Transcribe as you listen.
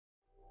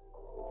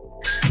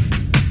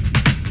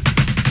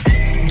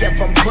give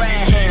them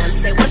grand.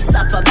 Say what's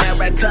up,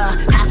 America?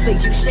 Half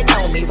of you should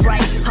know me,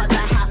 right? Other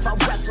half a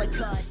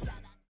replica.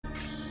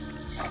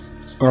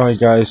 Alright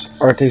guys,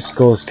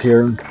 ARCTICGHOST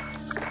here.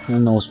 I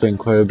know it's been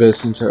quite a bit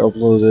since I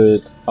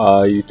uploaded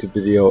a YouTube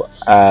video,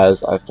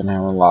 as I've been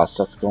having a lot of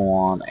stuff going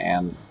on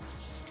and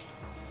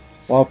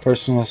a lot of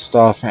personal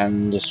stuff,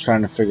 and just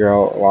trying to figure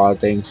out a lot of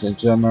things in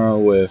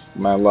general with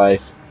my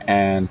life.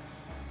 And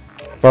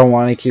if I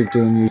want to keep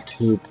doing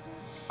YouTube,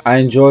 I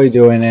enjoy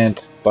doing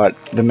it, but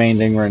the main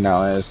thing right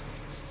now is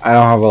I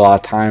don't have a lot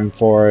of time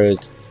for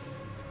it.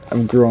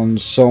 I've grown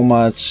so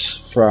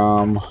much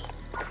from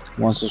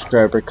 1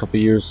 subscriber a couple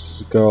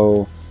years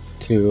ago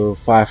to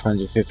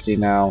 550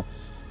 now,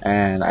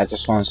 and I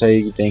just want to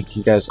say thank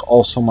you guys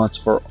all so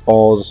much for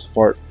all the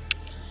support.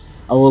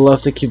 I would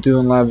love to keep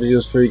doing live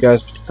videos for you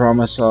guys, but the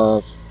promise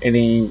of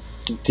any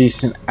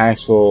decent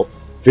actual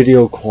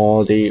video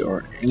quality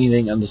or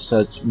anything of the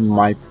such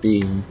might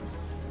be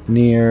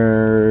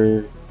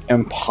near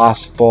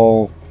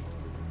impossible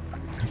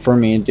for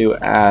me to do,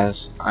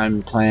 as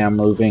I'm planning on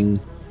moving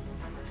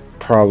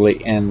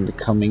probably in the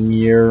coming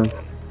year.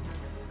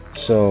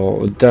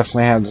 So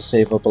definitely have to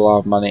save up a lot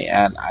of money,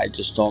 and I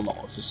just don't know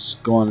if it's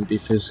going to be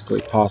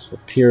physically possible,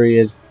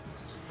 period.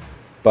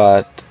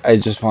 But I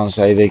just want to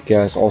say thank you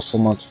guys all so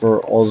much for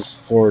all the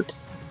support.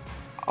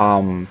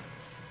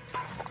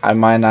 I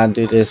might not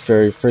do this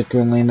very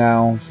frequently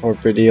now for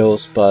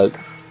videos, but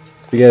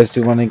if you guys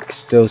do want to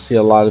still see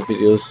a lot of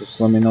videos, just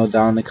let me know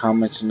down in the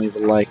comments and leave a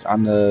like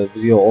on the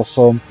video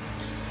also.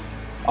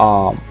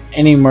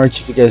 Any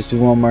merch, if you guys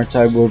do want merch,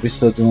 I will be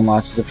still doing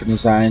lots of different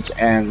designs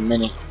and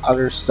many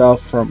other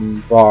stuff,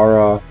 from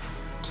Vara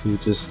to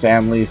just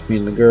family, me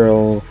and the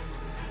girl,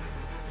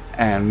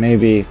 and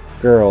maybe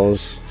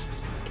girls,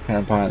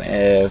 depending upon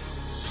if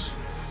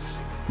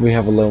we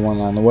have a little one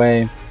on the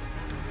way.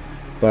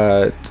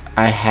 But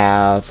I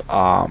have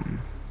a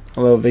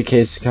little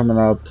vacation coming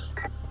up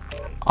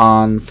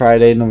on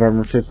Friday,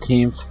 November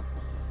 15th,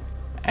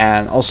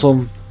 and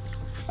also,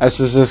 as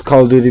this is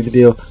Call of Duty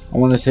video, I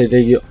want to say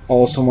thank you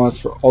all so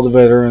much for all the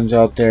veterans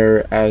out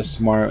there, as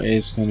tomorrow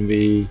is going to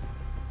be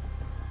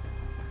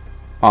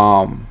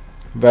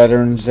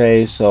Veterans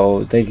Day.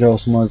 So thank you all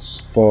so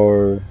much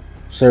for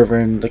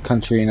serving the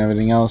country and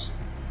everything else.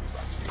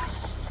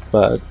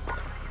 But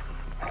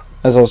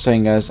as I was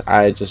saying guys,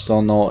 I just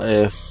don't know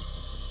if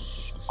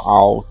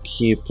I'll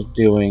keep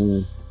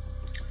doing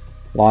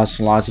lots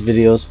and lots of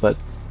videos, but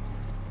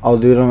I'll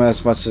do them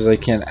as much as I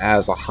can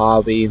as a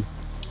hobby.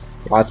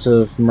 Lots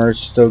of merch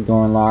still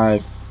going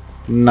live.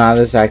 Not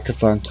as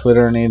active on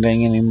Twitter or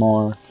anything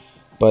anymore,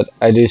 but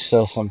I do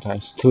still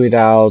sometimes tweet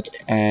out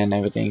and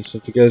everything. So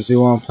if you guys do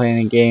want to play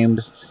any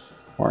games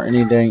or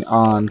anything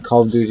on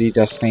Call of Duty,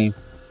 Destiny,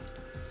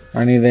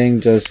 or anything,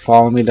 just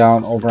follow me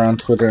down over on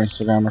Twitter,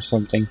 Instagram, or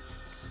something,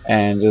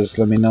 and just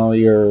let me know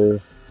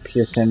your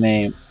PSN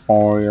name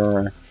or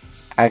your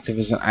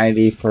Activision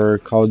ID for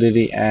Call of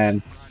Duty,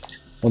 and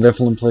we'll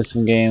definitely play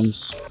some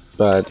games.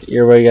 But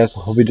either way guys,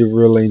 I hope you do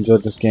really enjoy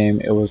this game.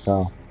 It was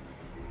a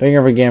big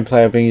of a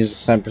gameplay. I've been using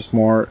snipers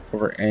more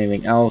over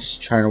anything else,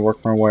 trying to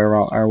work my way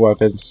around our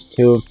weapons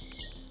too.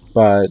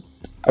 But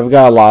I've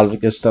got a lot of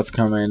good stuff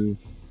coming,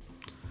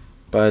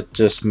 but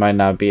just might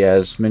not be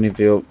as many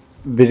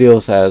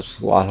videos as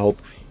a lot hope.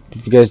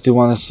 If you guys do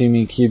want to see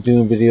me keep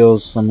doing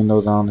videos, let me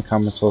know down in the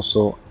comments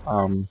also.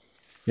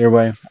 Either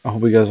way, I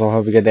hope you guys all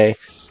have a good day.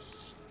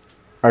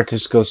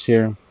 ARCTICGHOST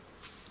here,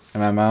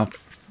 and I'm out.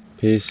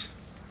 Peace.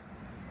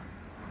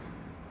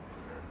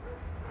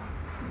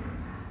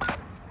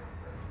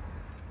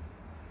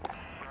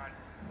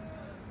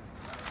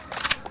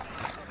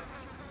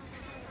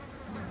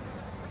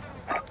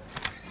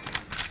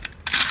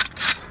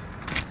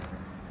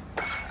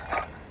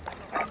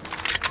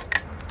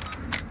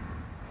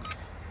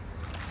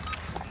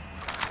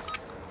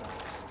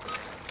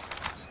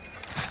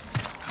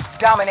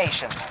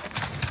 Domination.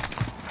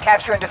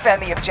 Capture and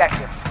defend the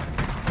objectives.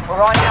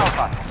 We're on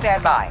Alpha.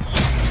 Stand by.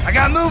 I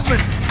got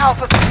movement!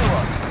 Alpha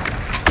secure.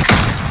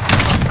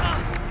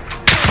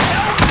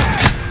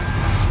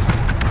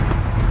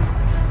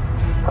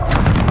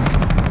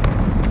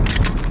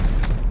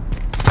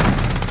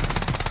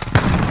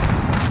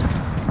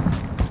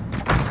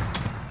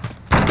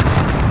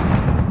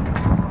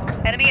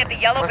 Enemy at the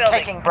yellow We're building.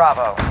 taking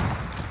Bravo.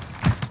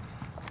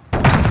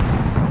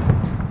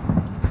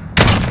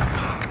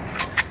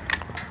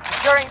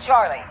 Securing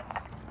Charlie.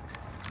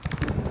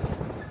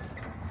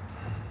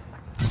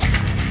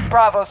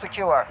 Bravo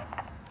secure.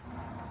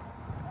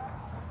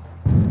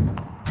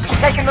 We've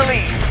taken the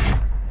lead.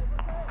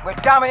 We're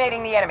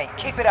dominating the enemy.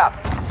 Keep it up.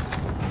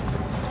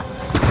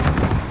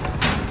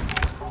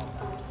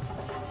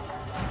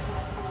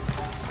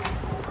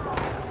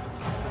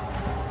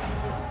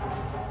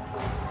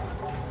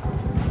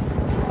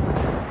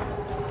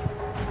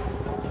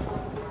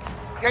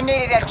 You're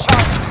needed at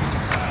Charlie.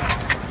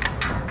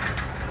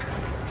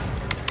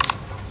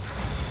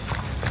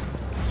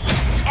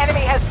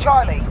 Enemy has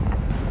Charlie.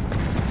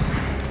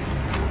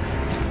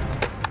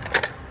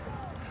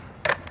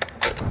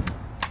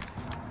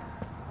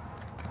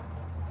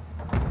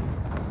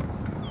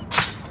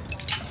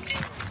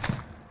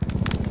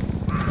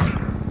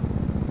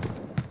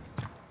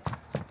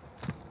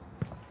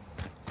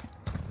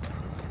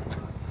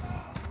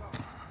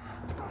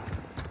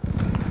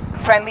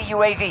 Friendly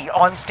UAV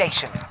on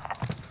station.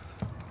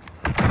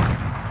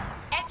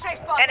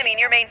 Enemy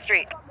near Main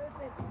Street.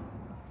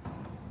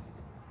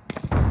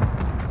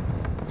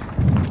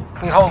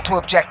 We hold 2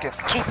 objectives.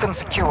 Keep them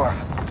secure.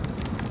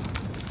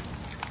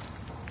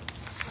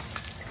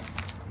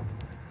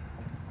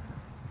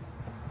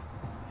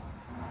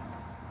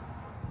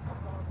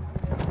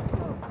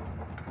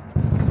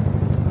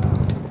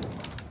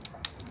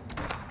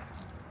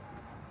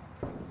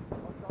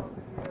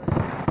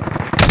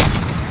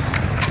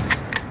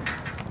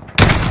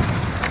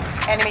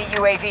 Enemy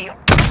UAV.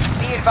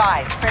 Be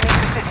advised, friendly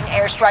precision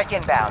airstrike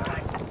inbound.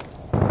 Take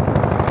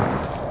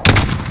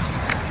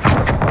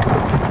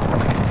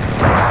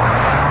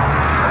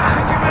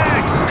your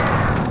mags!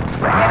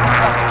 Enemy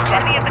clusters.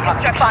 Enemy at the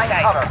construction Find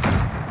site. cover.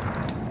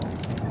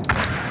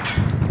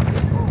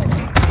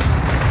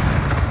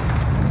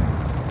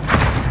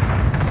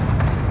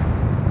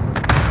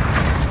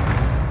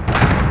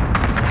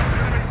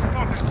 Enemy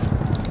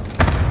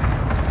spotted!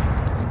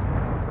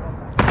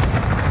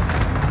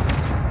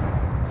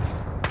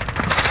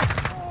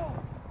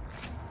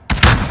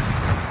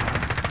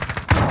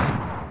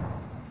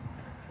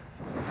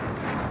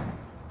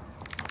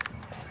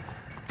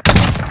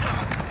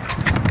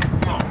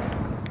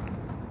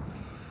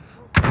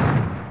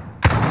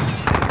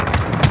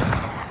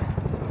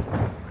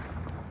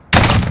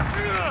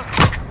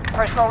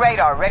 Personal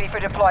radar ready for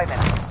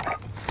deployment.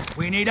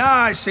 We need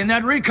eyes in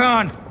that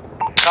recon!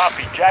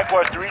 Copy.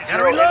 Jaguar 3-0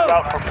 Gotta reload.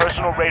 inbound for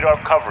personal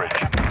radar coverage.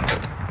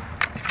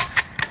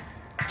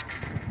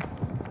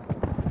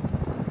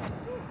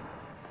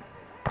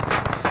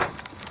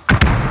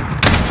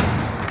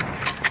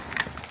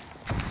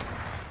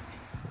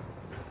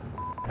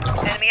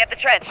 Enemy at the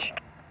trench.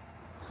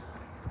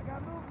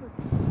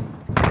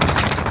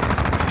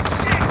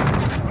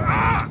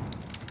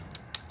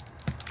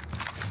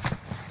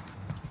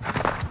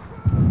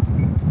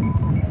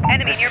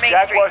 Enemy This near is Main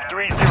Jaguar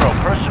Street.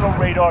 3-0. Personal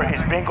radar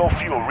is bingo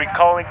fuel.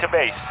 Recalling to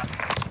base.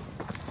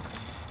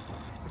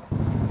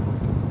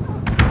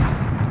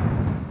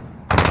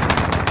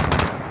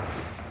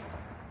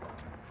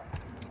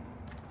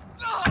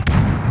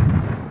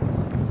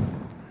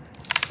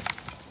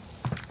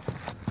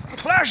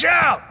 Flash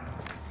out!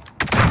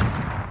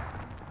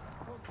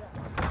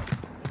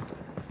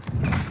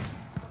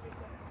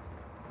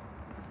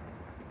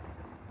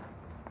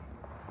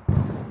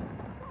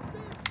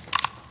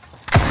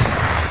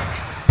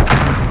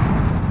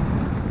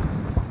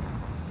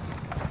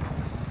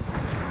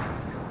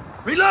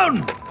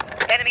 Reloading!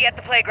 Enemy at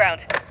the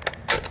playground.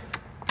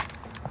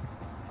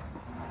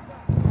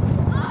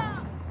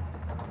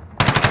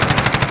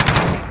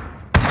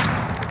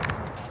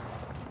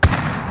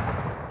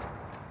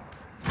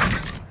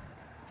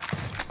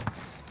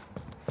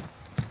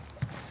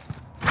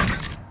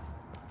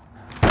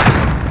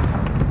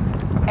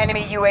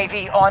 Enemy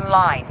UAV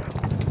online.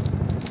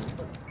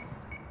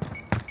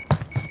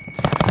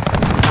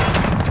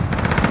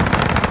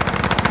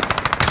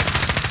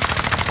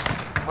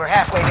 We're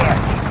halfway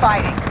there. Keep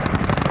fighting.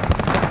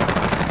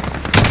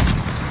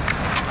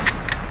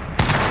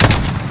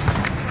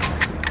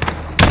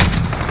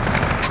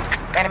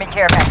 Enemy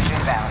care package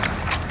inbound.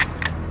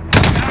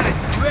 Got it!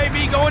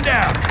 UAV going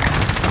down!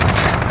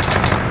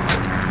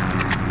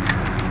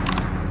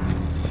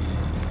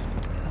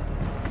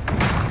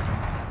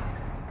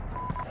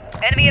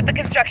 Enemy at the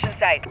construction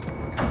site.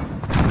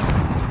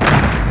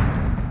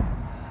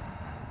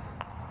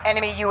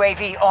 Enemy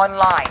UAV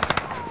online.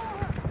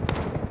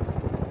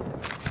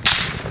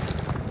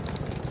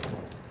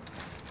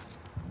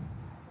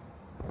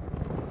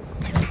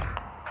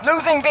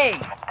 Losing B.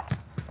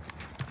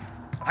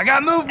 I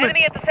got movement!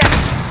 Enemy at the center.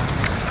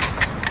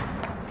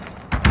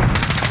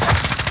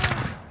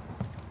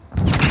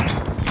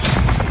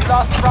 We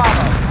lost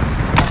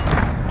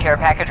Bravo. Care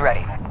package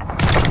ready.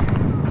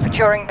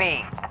 Securing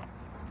B.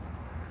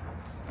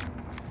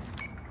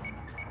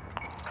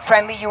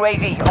 Friendly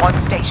UAV on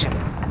station.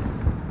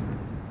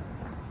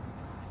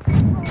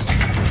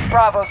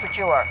 Bravo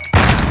secure.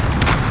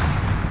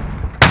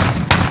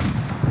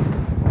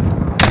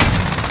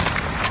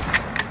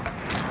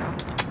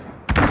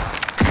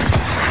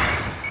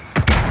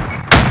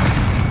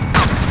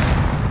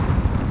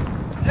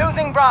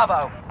 Losing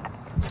Bravo.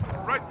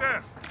 Right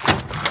there!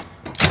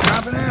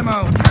 Dropping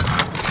ammo!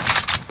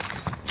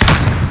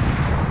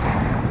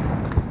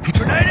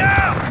 Grenade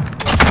out!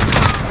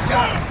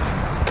 Got him!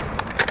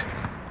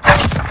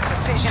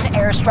 Precision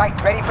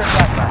airstrike ready for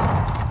Delta.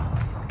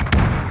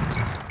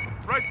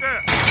 Right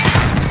there!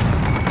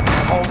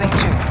 Holding 2.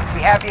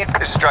 We have the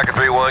This is Striker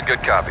 3-1,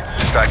 good copy.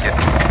 Strike it.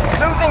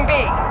 losing B.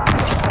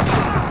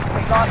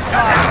 We lost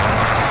Bravo.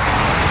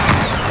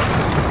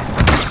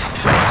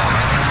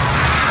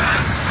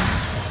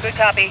 Good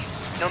copy.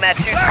 Nomad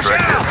 2. Flash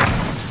Correct. out!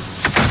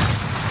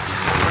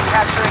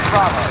 Capturing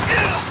Bravo.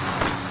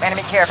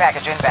 Enemy care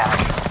package inbound.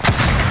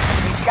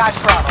 We've got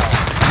Bravo.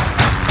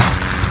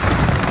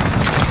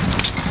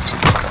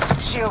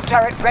 Shield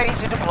turret ready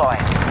to deploy.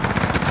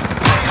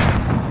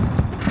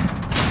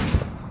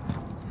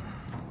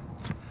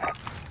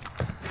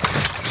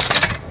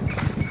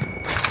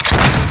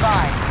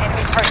 advised.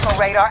 Enemy personal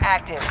radar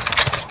active.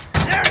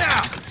 There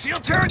now!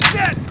 Shield turret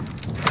set!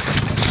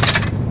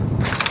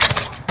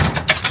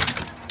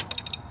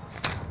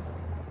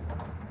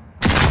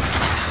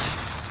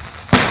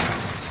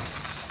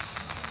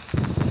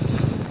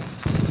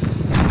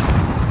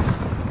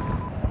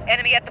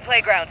 Enemy at the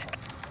playground.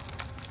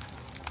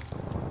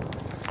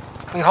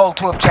 We hold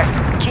 2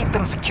 objectives. Keep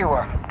them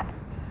secure.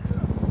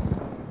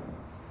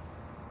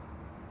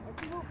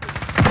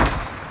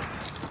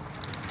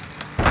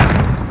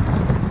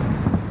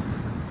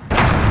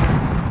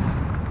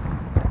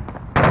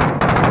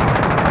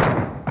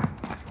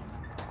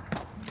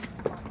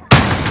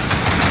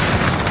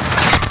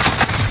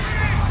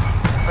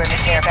 Friendly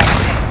care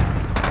package.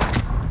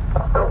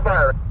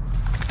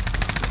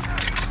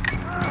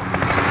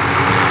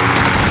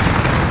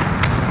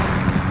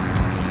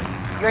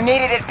 You're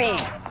needed at B.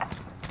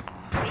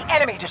 The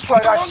enemy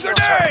destroyed our shield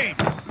turret.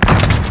 Grenade!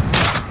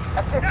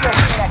 Assist your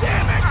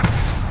connection.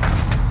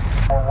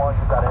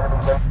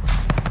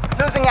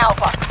 Losing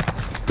Alpha.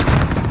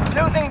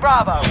 Losing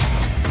Bravo.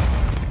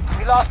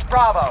 We lost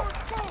Bravo.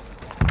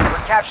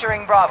 We're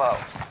capturing Bravo.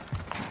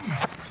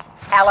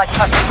 Allied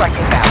cluster strike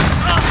inbound.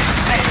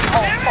 Enemy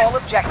hold all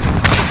objectives.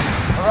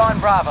 We're on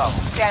Bravo.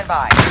 Stand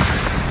by.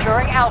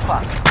 Securing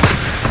Alpha.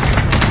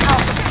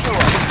 Alpha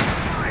secure.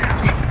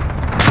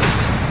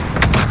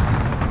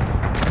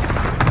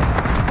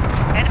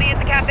 Enemy at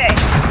the cafe.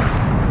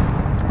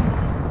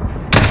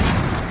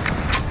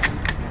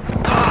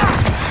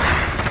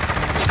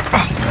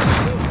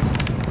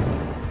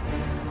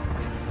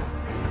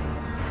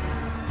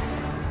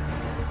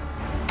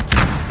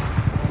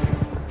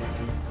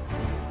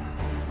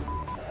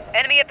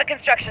 Enemy at the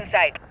construction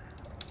site.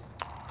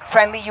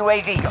 Friendly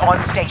UAV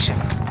on station.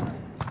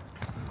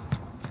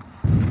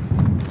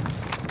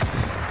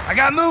 I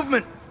got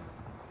movement!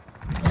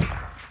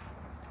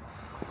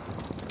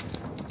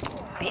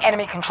 The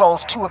enemy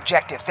controls 2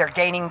 objectives. They're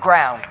gaining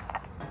ground.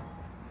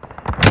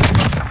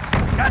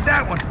 Got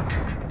that one!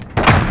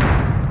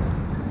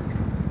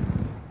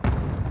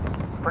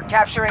 We're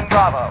capturing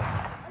Bravo.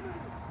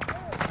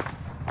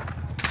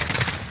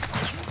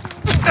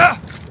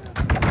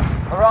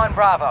 We're on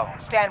Bravo.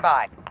 Stand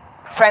by.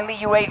 Friendly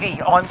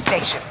UAV on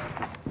station.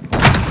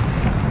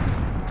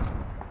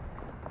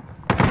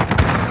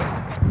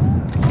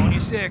 Only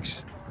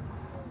 6.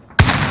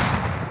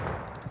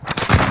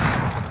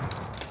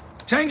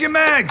 Changing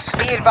mags!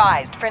 Be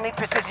advised. Friendly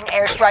precision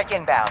airstrike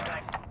inbound.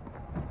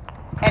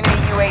 Enemy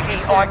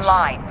UAV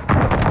online.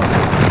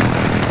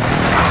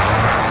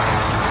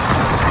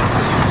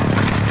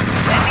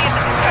 Enemy at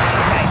the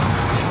construction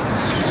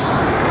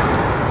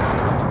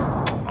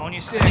site. Only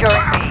 6.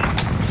 Securing B.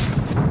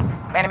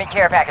 Enemy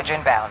care package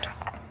inbound.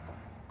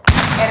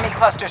 Enemy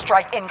cluster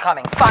strike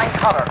incoming. Find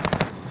cover.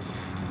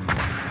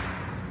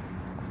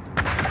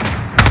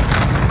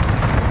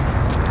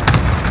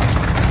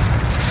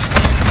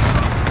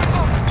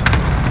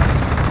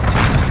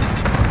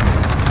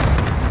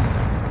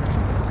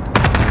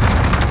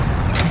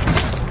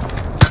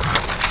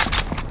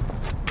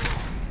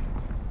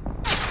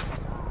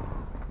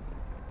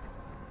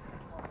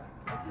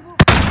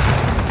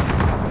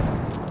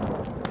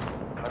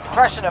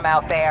 Crushing them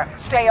out there.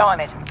 Stay on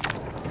it.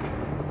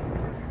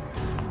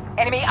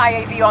 Enemy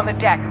IAV on the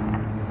deck. We're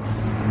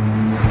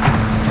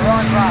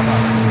on Bravo.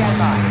 Stand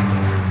by.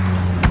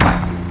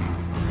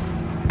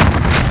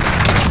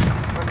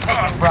 We're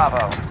taking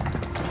Bravo.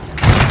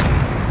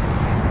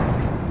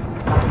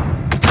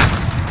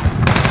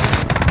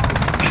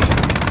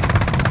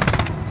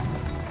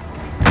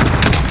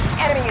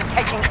 Enemy is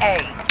taking A.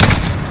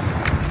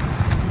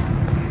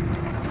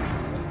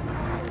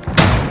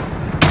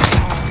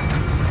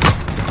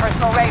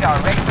 Personal radar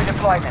ready for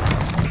deployment.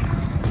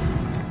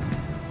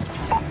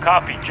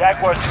 Copy.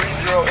 Jaguar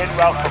 3-0 en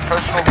route for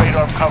personal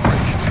radar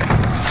coverage.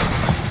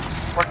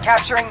 We're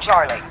capturing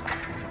Charlie.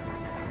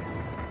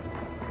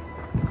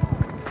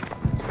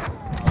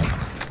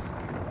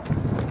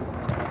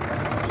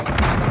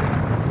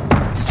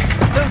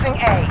 Losing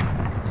A.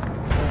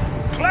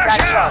 Flash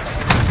Got out!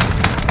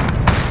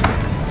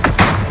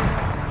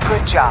 Charlie.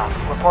 Good job.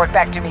 Report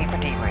back to me for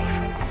debrief.